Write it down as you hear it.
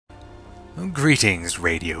Greetings,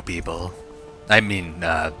 radio people.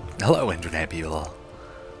 Hello, internet people.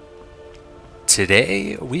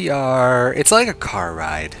 Today it's like a car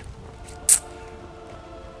ride.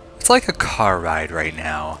 It's like a car ride right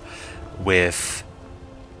now with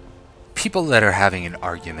people that are having an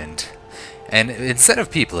argument. And instead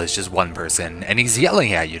of people, it's just one person, and he's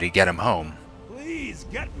yelling at you to get him home. Please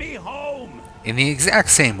get me home! In the exact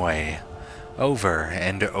same way. Over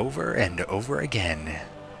and over and over again.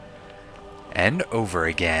 And over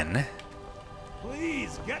again.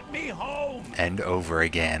 Please get me home! And over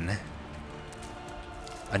again.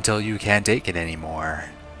 Until you can't take it anymore.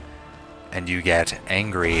 And you get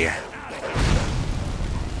angry.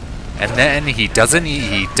 And then he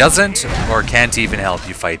doesn't or can't even help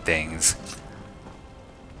you fight things.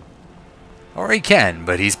 Or he can,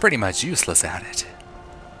 but he's pretty much useless at it.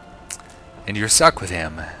 And you're stuck with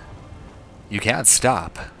him. You can't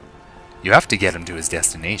stop. You have to get him to his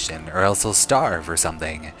destination, or else he'll starve or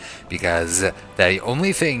something. Because the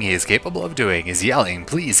only thing he is capable of doing is yelling,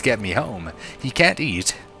 "Please get me home." He can't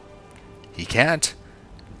eat. He can't.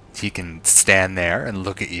 He can stand there and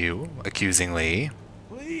look at you accusingly.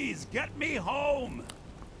 Please get me home!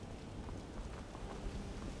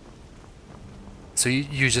 So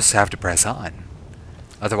you just have to press on.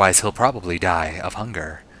 Otherwise he'll probably die of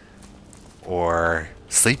hunger. Or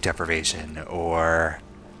sleep deprivation. Or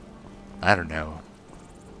I don't know.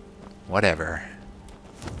 Whatever.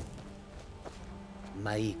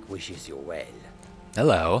 Maik wishes you well.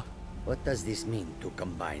 Hello. What does this mean to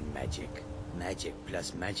combine magic? Magic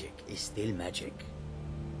plus magic is still magic.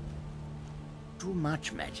 Too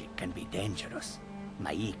much magic can be dangerous.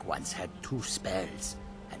 Maik once had 2 spells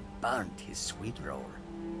and burnt his sweet roll.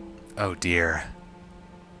 Oh dear.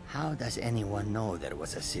 How does anyone know there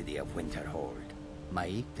was a city of Winterhold?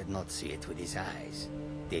 Maik did not see it with his eyes.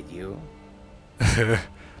 Did you?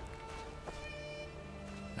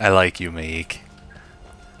 I like you, Maik.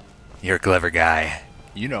 You're a clever guy.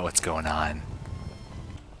 You know what's going on.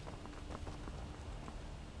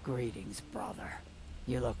 Greetings, brother.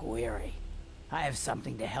 You look weary. I have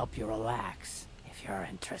something to help you relax, if you're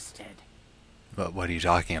interested. But what are you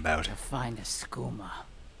talking about? To find a skooma,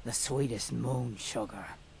 the sweetest moon sugar,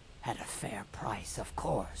 at a fair price, of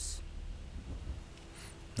course.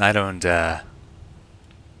 I don't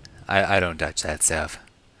touch that stuff.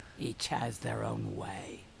 Each has their own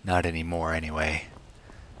way. Not anymore, anyway.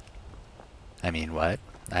 I mean, what?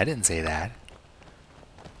 I didn't say that.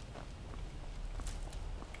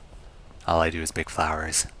 All I do is pick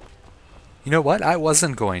flowers. You know what? I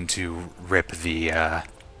wasn't going to rip the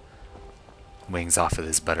wings off of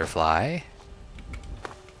this butterfly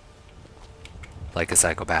like a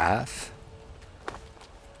psychopath,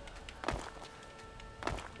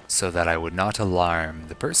 so that I would not alarm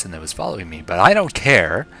the person that was following me. But I don't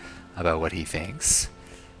care about what he thinks.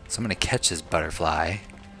 So I'm going to catch this butterfly,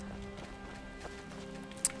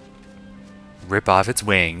 rip off its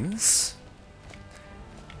wings,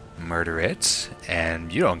 murder it,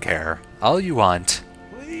 and you don't care. All you want.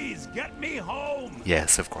 Please get me home!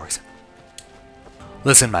 Yes, of course.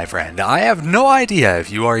 Listen, my friend, I have no idea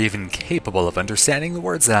if you are even capable of understanding the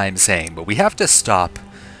words that I'm saying, but we have to stop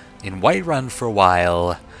in Whiterun for a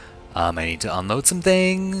while. I need to unload some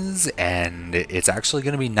things, and it's actually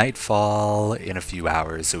going to be nightfall in a few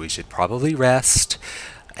hours, so we should probably rest.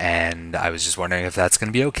 And I was just wondering if that's going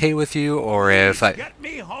to be okay with you, or if I... Get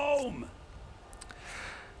me home!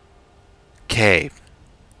 Okay.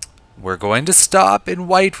 We're going to stop in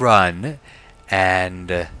Whiterun,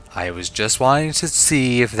 and I was just wanting to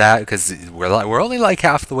see if that, because we're only like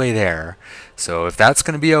half the way there. So if that's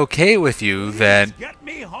going to be okay with you, then... Get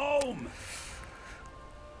me home!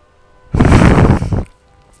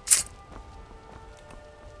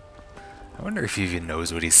 I wonder if he even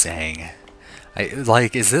knows what he's saying.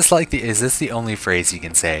 Is this the only phrase he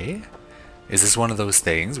can say? Is this one of those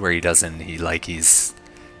things where he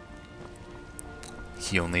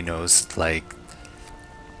only knows like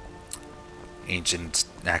ancient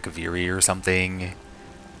Akaviri or something?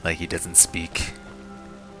 Like he doesn't speak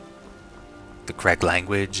the correct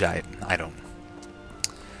language? I don't.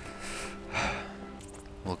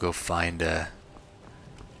 We'll go find an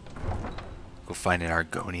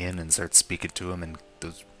Argonian and start speaking to him in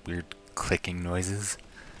those weird clicking noises.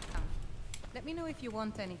 Let me know if you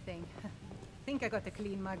want anything. Think I got a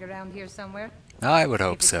clean mug around here somewhere. I would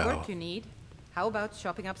hope If it's so. work you need, how about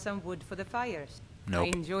chopping up some wood for the fires? Nope. I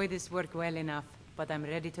enjoy this work well enough, but I'm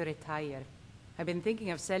ready to retire. I've been thinking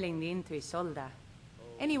of selling the inn to Isolda.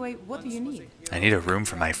 Anyway, what do you need? I need a room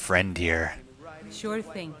for my friend here. Sure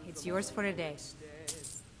thing. It's yours for a day.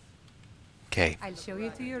 Okay. I'll show you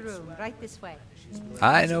to your room, right this way.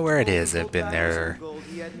 I know where it is. I've been there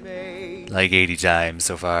like 80 times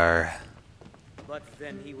so far. But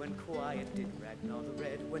then he went quiet, did Ragnar the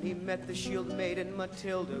Red, when he met the shield maiden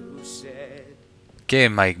Matilda, who said, Okay,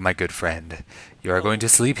 my good friend, you are going to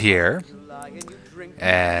sleep here, "You lie and you drink,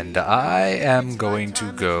 and I am going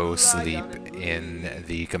to go sleep in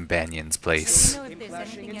the companion's place. Know if there's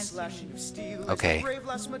clashing anything and else you slashing need. of steel, Okay. as the brave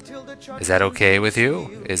lass Matilda charged Is that in okay full with of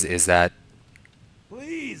you? zeal. Is that...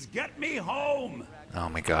 Please get me home. Oh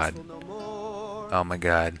my god. No more, Oh my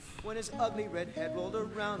god. when his ugly red head rolled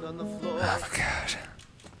around on the floor. Oh my god.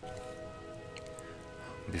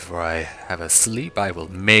 Before I have a sleep, I will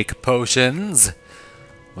make potions.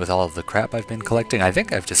 With all of the crap I've been collecting, I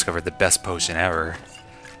think I've discovered the best potion ever.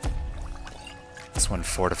 This one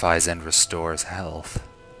fortifies and restores health,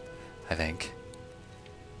 I think.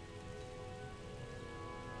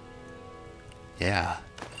 Yeah.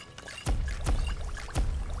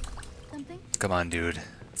 Something? Come on, dude.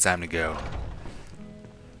 It's time to go.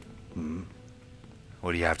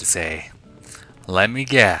 What do you have to say? Let me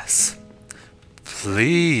guess.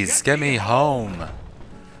 Please, get me home.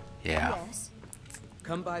 Yeah.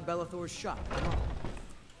 Come by Bellathor's shop. Come on.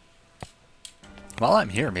 While I'm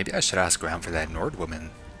here, maybe I should ask around for that Nord woman.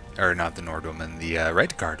 Or not the Nord woman, the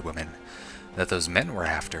redguard woman that those men were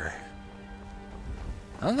after.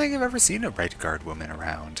 I don't think I've ever seen a redguard woman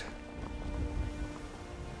around.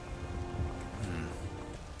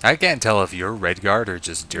 I can't tell if you're redguard or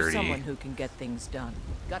just You're dirty. someone who can get things done.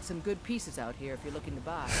 Got some good pieces out here if you're looking to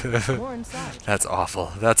buy. More inside. That's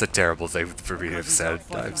awful. That's a terrible thing for me to have said.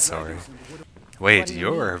 I'm sorry. What Wait, do you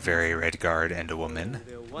you're a very redguard and a woman.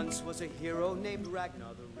 There once was a hero named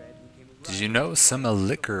Ragnar the Red who came Did you know some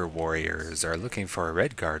Alik'r warriors are looking for a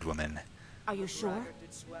redguard woman? Are you sure?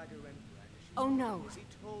 did swagger and brandished Oh no. he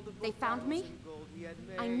told of They found me? gold he had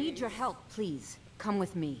made. I need your help, please. Come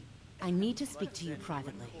with me. I need to speak to you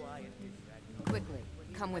privately. Quickly,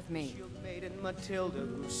 come with me. Shield maiden Matilda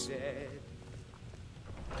who said,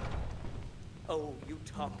 "Oh, you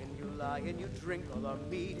talk and you lie and you drink all our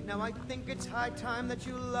mead. Now I think it's high time that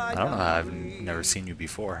you lie I don't know. down I've and bleed." never seen you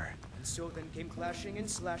before. And so then came clashing and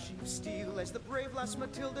slashing of steel as the brave lass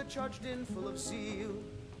Matilda charged in full of zeal.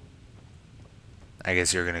 I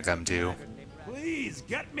guess you're gonna come too. Please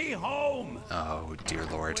get me home. Oh, dear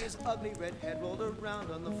lord. When his ugly red head rolled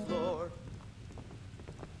around on the floor.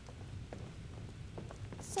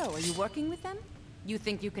 So, are you working with them? You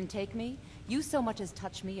think you can take me? You so much as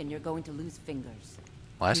touch me and you're going to lose fingers.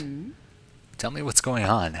 What? Tell me what's going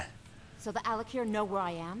on. So the Alik'r know where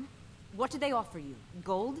I am? What do they offer you?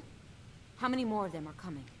 Gold? How many more of them are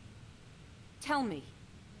coming? Tell me.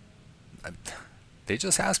 They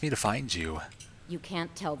just asked me to find you. You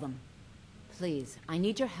can't tell them. Please, I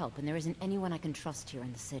need your help and there isn't anyone I can trust here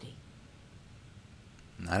in the city.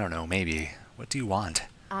 I don't know, maybe. What do you want?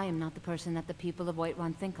 I am not the person that the people of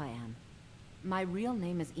Whiterun think I am. My real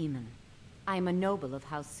name is Eamon. I am a noble of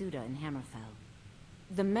House Suda in Hammerfell.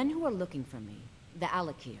 The men who are looking for me, the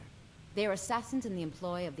Alik'r, they are assassins in the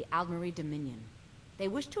employ of the Aldmeri Dominion. They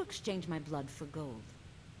wish to exchange my blood for gold.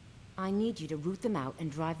 I need you to root them out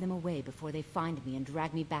and drive them away before they find me and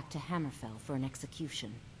drag me back to Hammerfell for an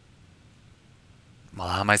execution. Well,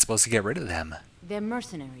 how am I supposed to get rid of them? They're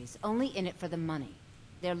mercenaries, only in it for the money.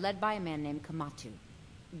 They're led by a man named Kamatu.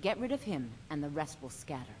 Get rid of him, and the rest will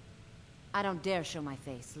scatter. I don't dare show my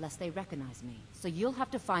face, lest they recognize me, so you'll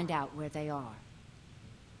have to find out where they are.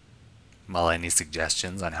 Well, any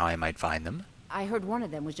suggestions on how I might find them? I heard one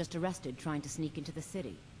of them was just arrested trying to sneak into the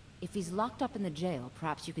city. If he's locked up in the jail,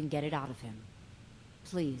 perhaps you can get it out of him.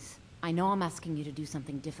 Please, I know I'm asking you to do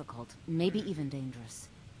something difficult, maybe even dangerous.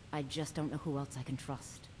 I just don't know who else I can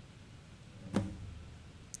trust.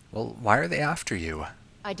 Well, why are they after you?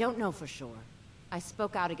 I don't know for sure. I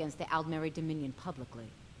spoke out against the Aldmeri Dominion publicly.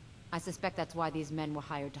 I suspect that's why these men were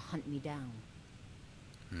hired to hunt me down.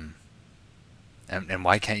 And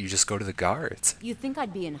why can't you just go to the guards? You think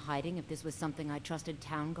I'd be in hiding if this was something I trusted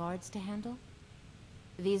town guards to handle?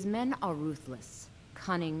 These men are ruthless,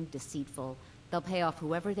 cunning, deceitful. They'll pay off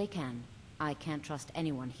whoever they can. I can't trust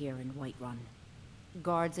anyone here in Whiterun.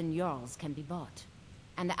 Guards and Jarls can be bought.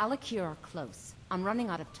 And the Alik'r are close. I'm running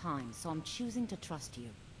out of time, so I'm choosing to trust you.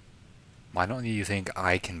 Why don't you think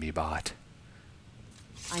I can be bought?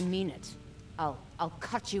 I mean it. I'll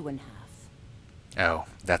cut you in half. Oh,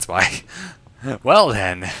 that's why. Well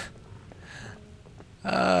then.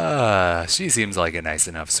 She seems like a nice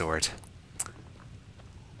enough sort.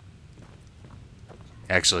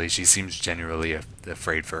 Actually, she seems genuinely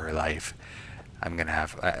afraid for her life. I'm gonna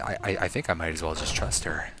have... I think I might as well just trust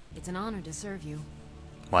her. It's an honor to serve you.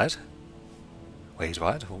 What? Wait,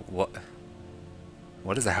 what?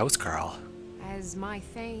 What is a housecarl? As my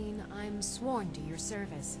Thane, I'm sworn to your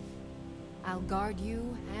service. I'll guard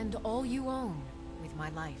you and all you own with my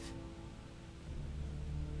life.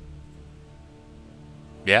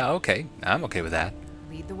 Yeah, okay. I'm okay with that.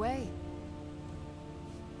 Lead the way.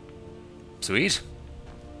 Sweet.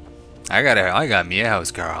 I got me a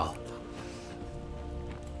house, Carl.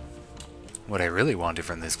 What I really wanted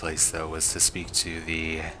from this place, though, was to speak to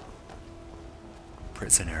the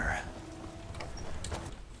prisoner.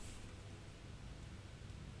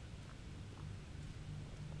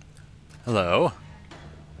 Hello.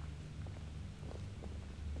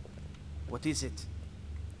 What is it?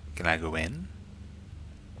 Can I go in?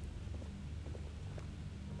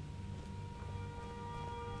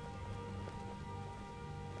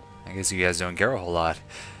 I guess you guys don't care a whole lot.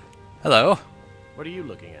 Hello. What are you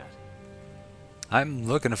looking at? I'm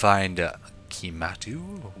looking to find Kimatu.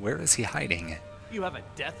 Where is he hiding? You have a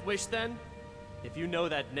death wish, then? If you know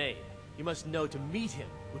that name, you must know to meet him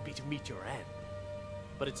would be to meet your end.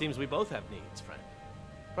 But it seems we both have needs, friend.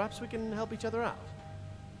 Perhaps we can help each other out.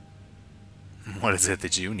 What is it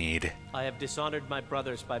that you need? I have dishonored my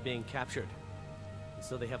brothers by being captured, and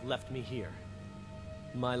so they have left me here.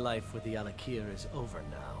 My life with the Alik'r is over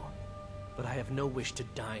now, but I have no wish to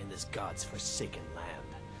die in this god's forsaken land.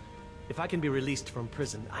 If I can be released from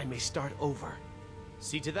prison, I may start over.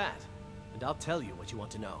 See to that, and I'll tell you what you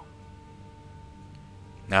want to know.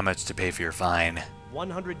 Not much to pay for your fine.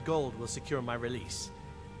 100 gold will secure my release.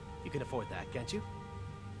 You can afford that, can't you?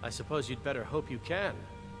 I suppose you'd better hope you can,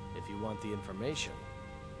 if you want the information.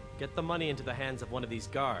 Get the money into the hands of one of these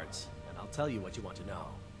guards, and I'll tell you what you want to know.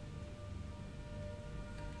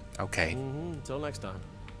 Okay. Until next time.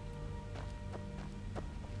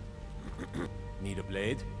 Need a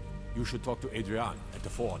blade? You should talk to Adrian at the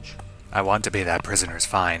forge. I want to pay that prisoner's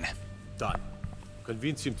fine. Done.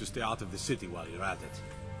 Convince him to stay out of the city while you're at it.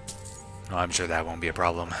 Oh, I'm sure that won't be a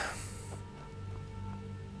problem.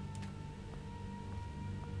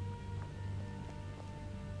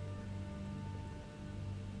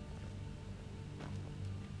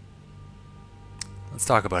 Let's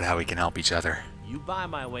talk about how we can help each other. You buy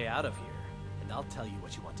my way out of here, and I'll tell you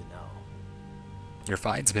what you want to know. Your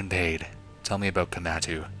fine's been paid. Tell me about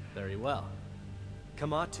Kimatu. Very well.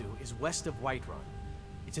 Kamatu is west of Whiterun.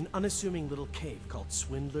 It's an unassuming little cave called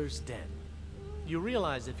Swindler's Den. You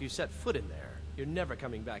realize if you set foot in there, you're never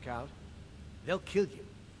coming back out? They'll kill you.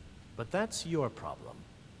 But that's your problem,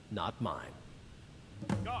 not mine.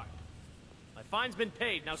 Guard! My fine's been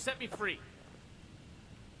paid, now set me free!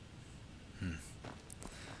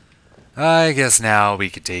 I guess now we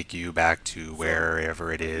could take you back to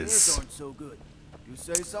wherever it is So good. You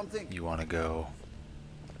say something? you want to go.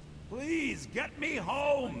 Please get me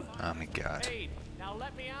home! Oh my god. Paid, now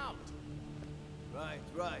let me out!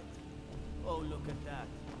 Right. Oh, look at that.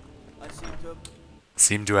 I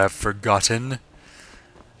Seem to have forgotten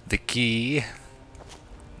the key.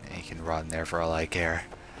 He can rot in there for all I care.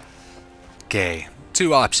 Okay,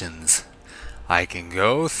 two options. I can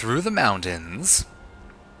go through the mountains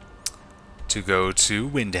to go to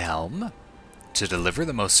Windhelm to deliver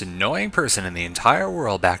the most annoying person in the entire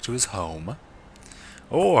world back to his home.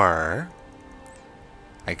 Or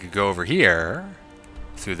I could go over here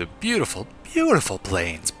through the beautiful, beautiful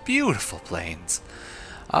plains, to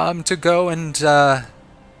go and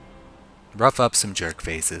rough up some jerk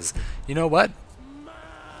faces. You know what?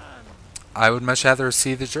 I would much rather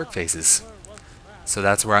see the jerk faces. So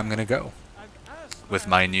that's where I'm gonna go. With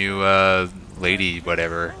my new lady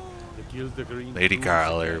whatever. Lady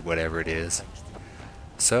Carl or whatever it is.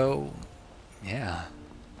 So, yeah.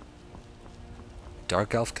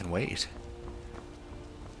 Dark Elf can wait.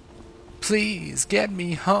 Please get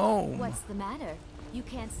me home. What's the matter? You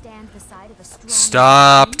can't stand the sight of a strong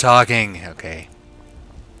Stop talking. Okay.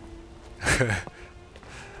 I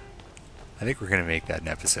think we're going to make that an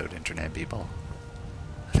episode, Internet people.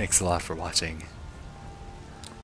 Thanks a lot for watching.